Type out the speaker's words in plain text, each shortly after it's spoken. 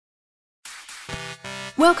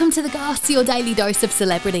Welcome to The Goss, your daily dose of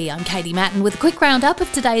celebrity. I'm Katie Matten with a quick roundup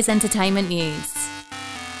of today's entertainment news.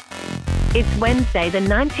 It's Wednesday, the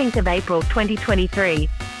 19th of April, 2023.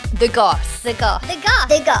 The Goss. The Goss. The Goss.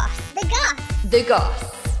 The Goss. The Goss. The Goss.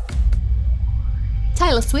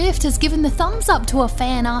 Taylor Swift has given the thumbs up to a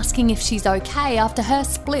fan asking if she's okay after her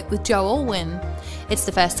split with Joe Alwyn. It's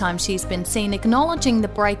the first time she's been seen acknowledging the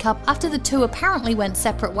breakup after the two apparently went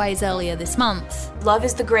separate ways earlier this month. Love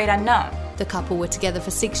is the great unknown. The couple were together for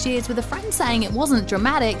 6 years, with a friend saying it wasn't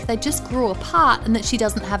dramatic, they just grew apart and that she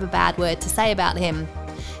doesn't have a bad word to say about him.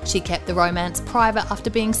 She kept the romance private after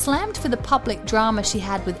being slammed for the public drama she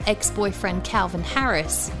had with ex-boyfriend Calvin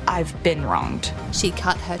Harris. I've been wronged. She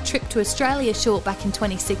cut her trip to Australia short back in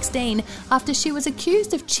 2016 after she was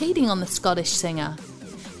accused of cheating on the Scottish singer.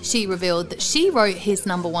 She revealed that she wrote his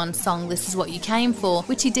 #1 song, This Is What You Came For,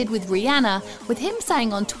 which he did with Rihanna, with him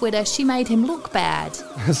saying on Twitter she made him look bad.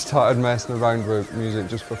 I started messing around with music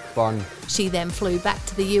just for fun. She then flew back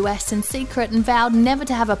to the US in secret and vowed never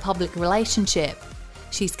to have a public relationship.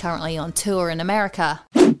 She's currently on tour in America.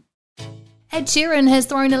 Ed Sheeran has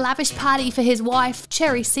thrown a lavish party for his wife,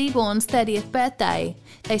 Cherry Seaborn's 30th birthday.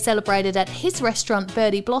 They celebrated at his restaurant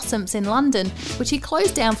Birdie Blossoms in London, which he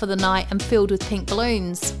closed down for the night and filled with pink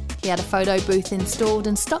balloons. He had a photo booth installed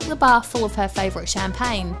and stocked the bar full of her favourite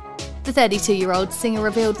champagne. The 32-year-old singer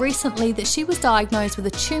revealed recently that she was diagnosed with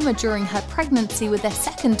a tumour during her pregnancy with their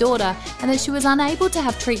second daughter and that she was unable to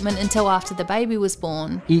have treatment until after the baby was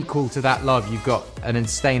born. Equal to that love, you've got an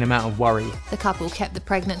insane amount of worry. The couple kept the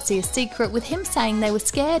pregnancy a secret, with him saying they were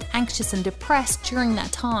scared, anxious and depressed during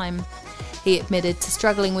that time. He admitted to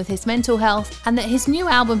struggling with his mental health and that his new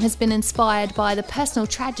album has been inspired by the personal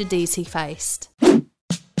tragedies he faced.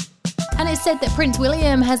 And it's said that Prince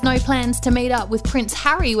William has no plans to meet up with Prince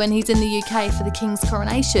Harry when he's in the UK for the King's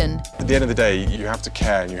coronation. At the end of the day, you have to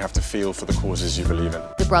care and you have to feel for the causes you believe in.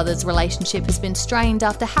 The brothers' relationship has been strained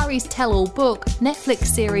after Harry's tell-all book, Netflix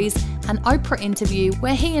series and Oprah interview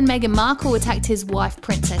where he and Meghan Markle attacked his wife,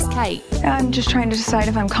 Princess Kate. I'm just trying to decide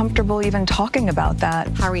if I'm comfortable even talking about that.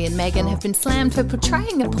 Harry and Meghan have been slammed for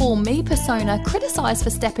portraying a poor me persona, criticised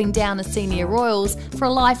for stepping down as senior royals for a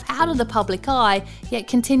life out of the public eye, yet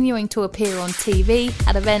continuing to appear on TV,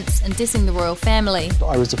 at events and dissing the royal family.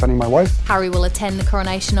 I was defending my wife. Harry will attend the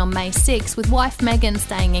coronation on May 6 with wife Meghan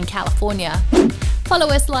staying in California. Follow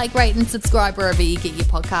us, like, rate and subscribe wherever you get your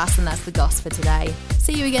podcasts, and that's The Goss for today.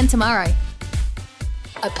 See you again tomorrow.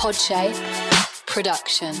 A Podshape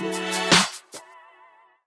production.